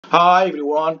Hi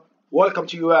everyone, welcome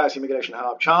to US Immigration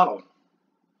Hub channel.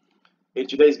 In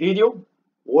today's video,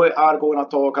 we are going to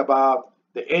talk about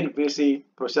the NVC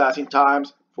processing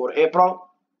times for April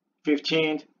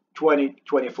 15th,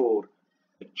 2024.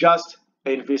 Just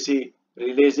NVC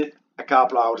released it a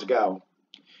couple hours ago.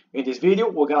 In this video,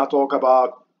 we're going to talk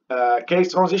about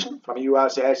case transition from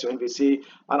USCIS to NVC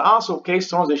and also case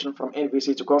transition from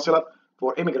NVC to consulate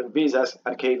for immigrant visas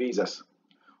and K visas.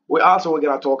 We're going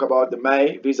to talk about the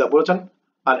May Visa Bulletin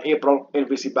and April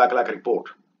NVC Backlog report.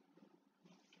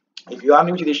 If you are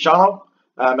new to this channel,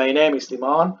 my name is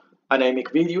Liman and I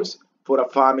make videos for a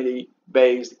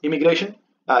family-based immigration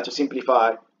to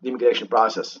simplify the immigration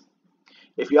process.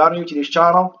 If you are new to this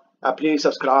channel, please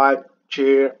subscribe,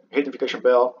 share, hit the notification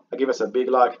bell, and give us a big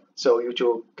like so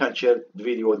YouTube can share the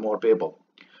video with more people.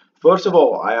 First of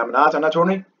all, I am not an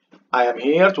attorney. I am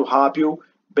here to help you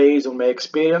based on my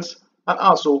experience and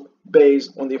also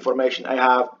based on the information I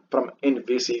have from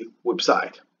NVC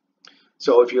website.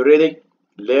 So if you're ready,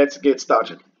 let's get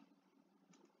started.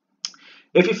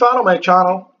 If you follow my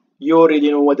channel, you already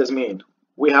know what this means.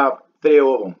 We have three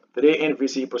of them, three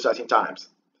NVC processing times.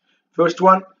 First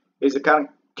one is the current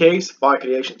case file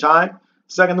creation time.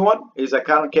 Second one is the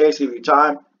current case review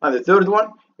time. And the third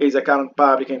one is the current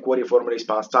public inquiry form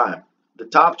response time. The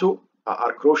top two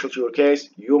are crucial to your case.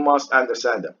 You must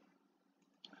understand them.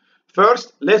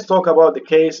 First, let's talk about the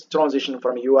case transition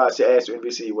from USCIS to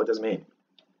NVC. What does it mean?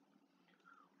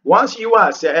 Once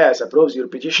USCIS approves your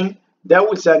petition, they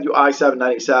will send you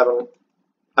I-797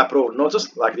 approval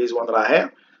notice, like this one right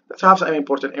here, that has some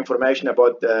important information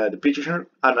about the petitioner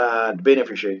and the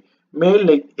beneficiary,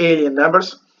 mainly alien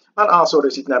numbers and also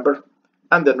receipt number,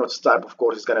 and the notice type, of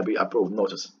course, is going to be approved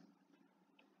notice.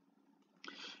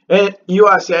 And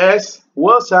USCIS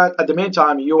will send, at the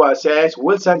meantime, USCIS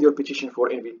will send your petition to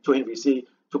NVC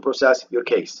to process your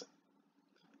case.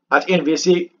 At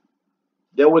NVC,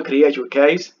 they will create your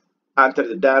case, enter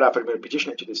the data from your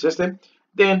petition into the system,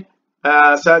 then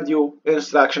send you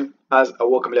instruction as a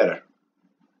welcome letter.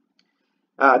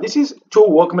 This is two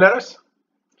welcome letters.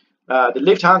 The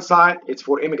left-hand side is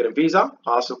for immigrant visa,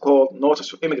 also called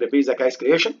Notice of Immigrant Visa Case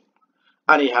Creation,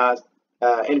 and it has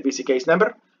NVC case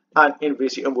number and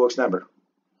NVC invoice number.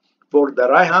 For the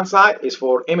right hand side is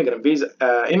for immigrant visa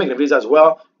as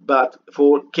well, but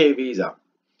for K visa.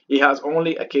 It has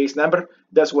only a case number.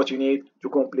 That's what you need to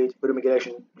complete your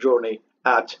immigration journey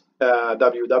at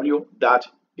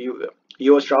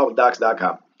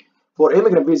www.ustraveldocs.com. For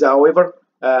immigrant visa, however,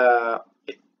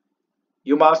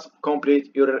 you must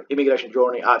complete your immigration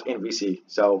journey at NVC.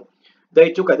 So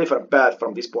they took a different path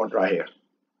from this point right here.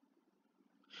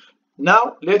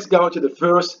 Now let's go to the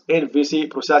first NVC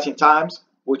processing times,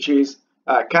 which is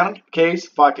current case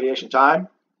file creation time.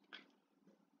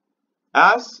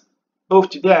 As of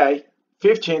today,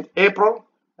 15th April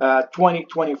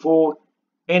 2024,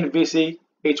 NVC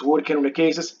is working on the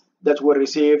cases that were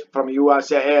received from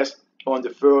USCIS on the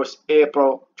 1st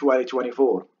April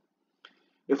 2024.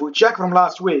 If we check from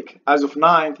last week, as of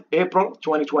 9th April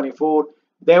 2024,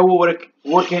 they were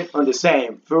working on the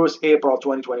same 1st April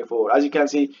 2024. As you can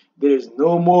see, there is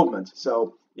no movement.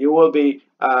 So you will be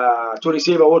to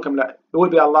receive a welcome letter. There will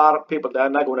be a lot of people that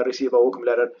are not going to receive a welcome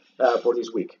letter for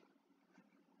this week.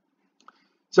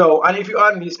 So, and if you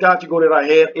are in this category right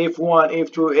here, F1,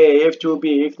 F2A,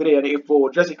 F2B, F3, and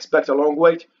F4, just expect a long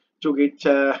wait to get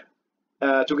a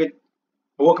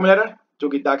welcome letter, to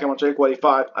get documentary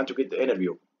qualified, and to get the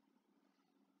interview.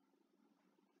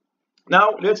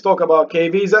 Now let's talk about K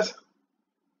visas.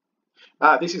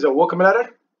 This is a welcome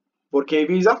letter for K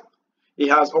visa. It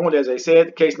has only, as I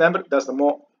said, case number. That's the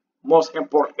most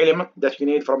important element that you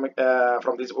need from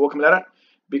this welcome letter,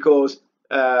 because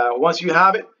once you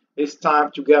have it, it's time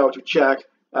to go to check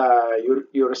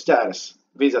your status,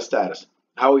 visa status.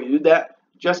 How you do that?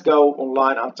 Just go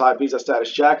online and type visa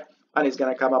status check, and it's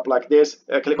gonna come up like this.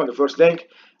 Click on the first link,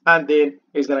 and then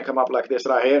it's gonna come up like this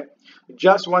right here.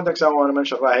 Just one thing I want to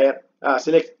mention right here.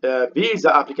 Select visa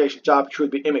application type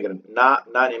should be immigrant, not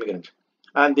non-immigrant,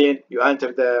 and then you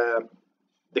enter the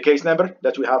case number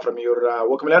that we have from your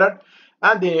welcome letter,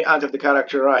 and then you enter the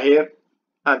character right here,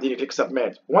 and then you click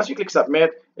submit. Once you click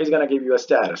submit, it's gonna give you a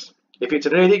status. If it's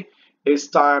ready, it's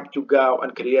time to go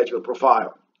and create your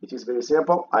profile. It is very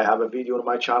simple. I have a video on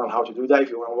my channel how to do that if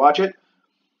you want to watch it.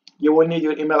 You will need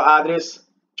your email address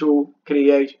to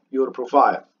create your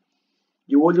profile.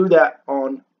 You will do that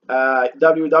on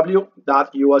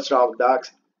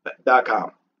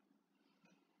www.ustraveldocs.com.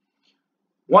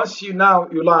 Once you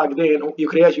logged in, you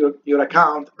create your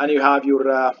account and you have your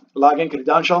login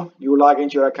credential. You log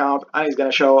into your account and it's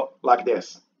gonna show like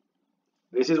this.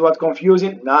 This is what's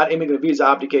confusing, not immigrant visa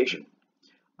application.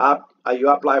 You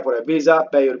apply for a visa,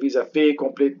 pay your visa fee,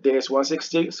 complete this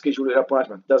 160, schedule your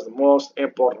appointment. That's the most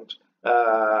important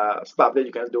stuff that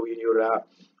you can do in your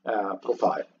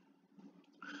profile.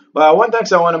 But one thing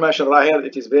I want to mention right here,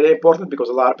 it is very important because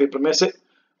a lot of people miss it.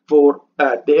 For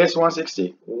DS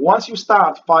 160, once you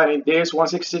start filing DS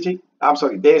 160,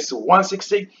 DS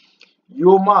 160,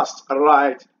 you must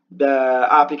write the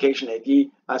application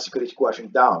ID and security question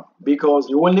down because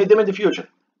you will need them in the future.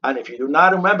 And if you do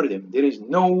not remember them, there is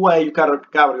no way you can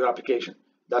recover your application.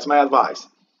 That's my advice.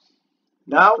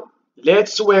 Now,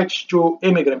 let's switch to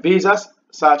immigrant visas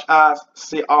such as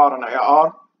CR and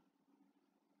IR.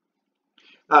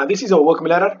 This is a welcome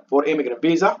letter for immigrant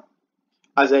visa.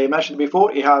 As I mentioned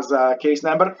before, it has a case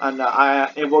number and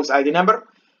invoice ID number,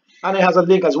 and it has a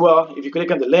link as well. If you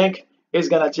click on the link, it's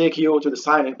gonna take you to the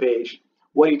sign-in page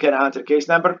where you can enter case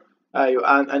number,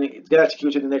 and it's gonna take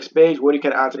you to the next page where you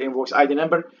can enter invoice ID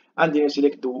number, and then you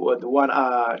select the one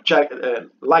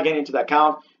login into the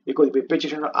account. It could be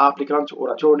petitioner, applicant,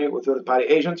 or attorney or third-party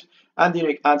agent, and then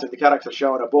you enter the character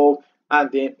shown above,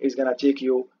 and then it's gonna take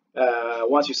you.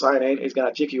 Once you sign in, it's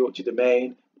gonna take you to the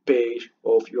main page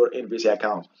of your NVC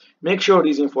account. Make sure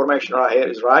this information right here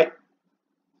is right.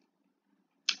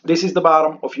 This is the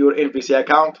bottom of your NVC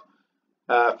account.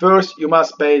 First, you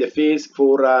must pay the fees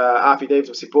for affidavit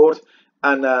of support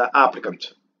and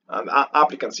applicant and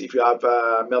applicants if you have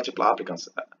multiple applicants.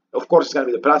 Of course, it's going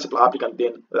to be the principal applicant,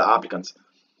 then the applicants.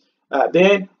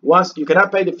 Then, once you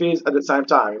cannot pay the fees at the same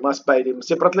time, you must pay them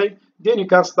separately. Then you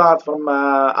can start from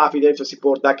affidavit of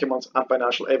support documents and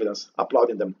financial evidence,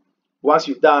 uploading them. Once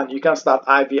you're done, you can start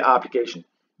IV application.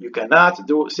 You cannot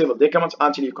do civil documents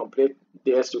until you complete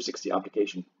the S260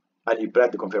 application and you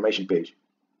print the confirmation page.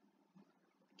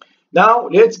 Now,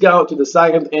 let's go to the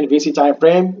second NVC time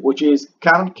frame, which is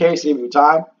current case review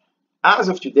time. As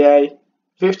of today,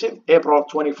 15th April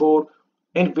 24,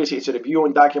 NVC is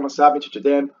reviewing documents submitted to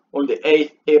them on the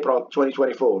 8th April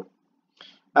 2024.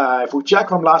 If we check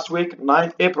from last week,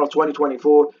 9th April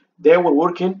 2024, they were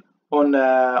working on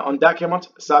documents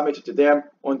submitted to them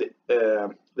on the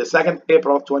 2nd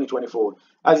April 2024.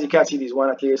 As you can see, this one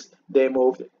at least they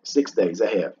moved 6 days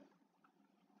ahead.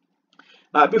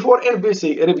 Before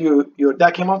NVC review your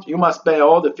document, you must pay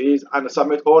all the fees and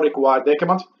submit all required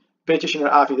documents: petitioner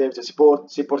affidavit of support,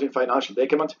 supporting financial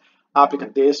document,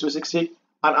 applicant DS260,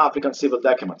 and applicant civil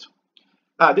document.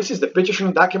 This is the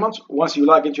petitioner document. Once you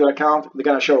log into your account, they're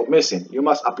gonna show missing. You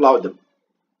must upload them.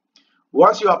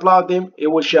 Once you upload them, it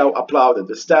will show uploaded.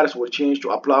 The status will change to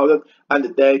uploaded, and the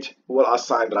date will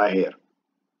assign right here.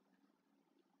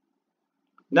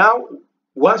 Now,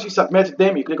 once you submit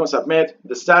them, you click on submit,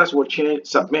 the status will change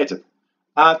submitted.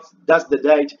 And that's the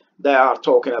date they are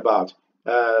talking about,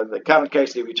 the current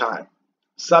case review time.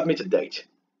 Submitted date.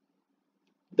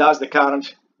 That's the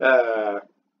current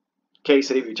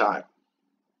case review time.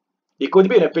 It could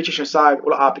be in a petition side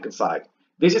or applicant side.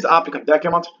 This is applicant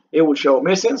document. It will show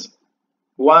missings.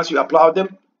 Once you upload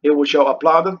them, it will show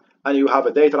uploaded, and you have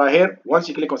a date right here. Once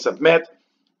you click on submit,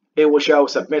 it will show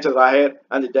submitted right here,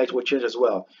 and the date will change as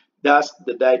well. That's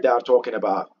the date they are talking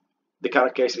about, the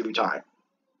current case review time.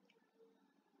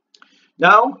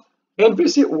 Now,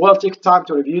 NVC will take time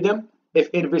to review them. If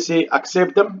NVC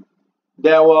accept them,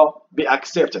 they will be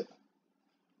accepted.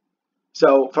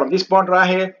 So from this point right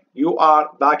here, you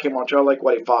are documentarily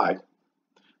qualified.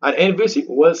 And NVC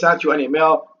will send you an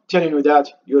email telling you that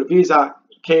your visa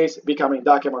case becoming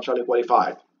documentarily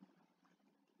qualified.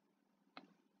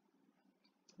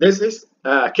 This is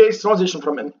case transition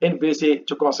from an NVC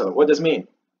to consular. What does it mean?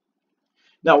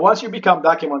 Now, once you become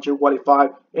documentarily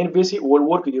qualified, NVC will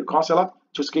work with your consulate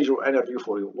to schedule an interview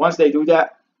for you. Once they do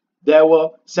that, they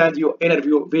will send you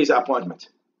interview visa appointment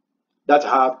that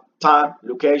have time,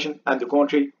 location, and the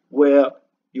country where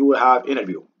you will have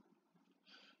interview.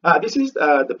 This is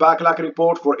the backlog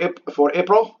report for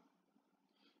April.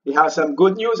 It has some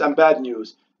good news and bad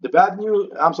news. The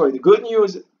good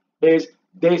news is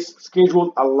they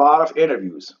scheduled a lot of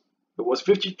interviews. It was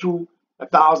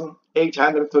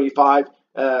 52,835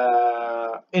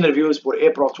 interviews for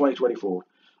April 2024,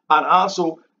 and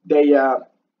also they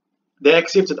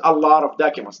accepted a lot of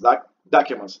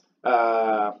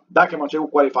documentary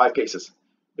qualified cases.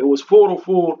 It was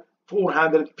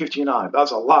 459.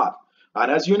 That's a lot. And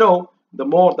as you know, the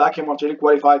more documentary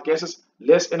qualified cases,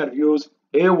 less interviews,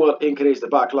 it will increase the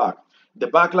backlog. The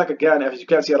backlog, again, as you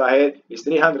can see right here, is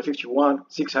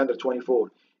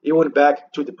 351,624. It went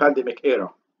back to the pandemic era,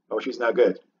 which is not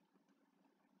good.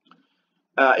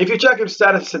 If you check your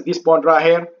status at this point right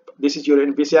here, this is your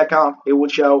NVC account. It will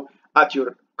show at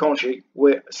your country,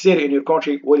 city in your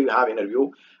country where you have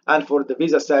interview. And for the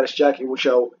visa status check, it will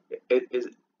show it is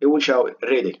it will show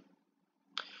ready.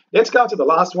 Let's go to the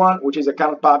last one, which is a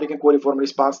current public inquiry form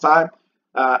response time.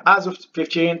 As of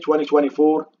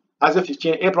 15/2024, as of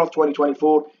 15 April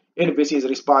 2024, NVC is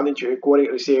responding to a query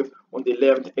received on the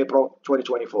 11th April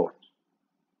 2024.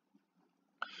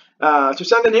 To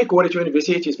send an inquiry to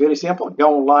NVC, it is very simple.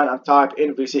 Go online and type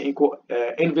NVC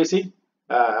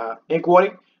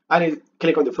inquiry, and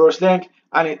click on the first link,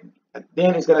 and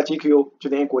then it's going to take you to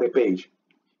the inquiry page.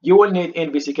 You will need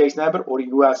NVC case number or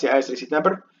USCIS receipt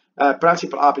number,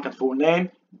 principal applicant full name,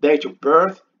 date of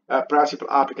birth, principal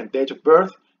applicant date of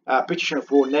birth, petitioner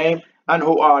full name, and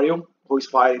who are you, who is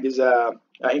filing this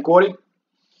inquiry.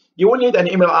 You will need an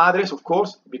email address, of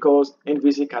course, because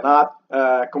NVC cannot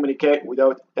communicate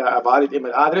without a valid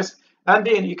email address, and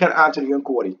then you can answer your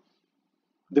inquiry.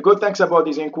 The good things about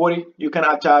this inquiry, you can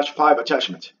attach 5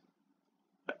 attachments,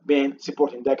 being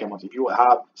supporting document. If you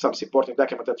have some supporting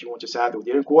document that you want to send with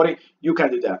your inquiry, you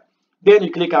can do that. Then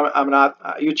you click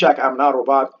you check I'm not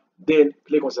robot, then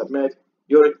click on submit.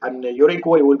 Your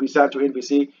inquiry will be sent to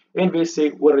NVC.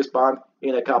 NVC will respond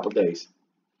in a couple days.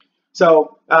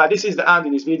 So this is the end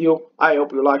of this video. I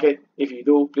hope you like it. If you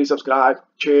do, please subscribe,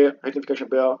 share, hit notification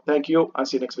bell. Thank you, and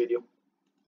see you next video.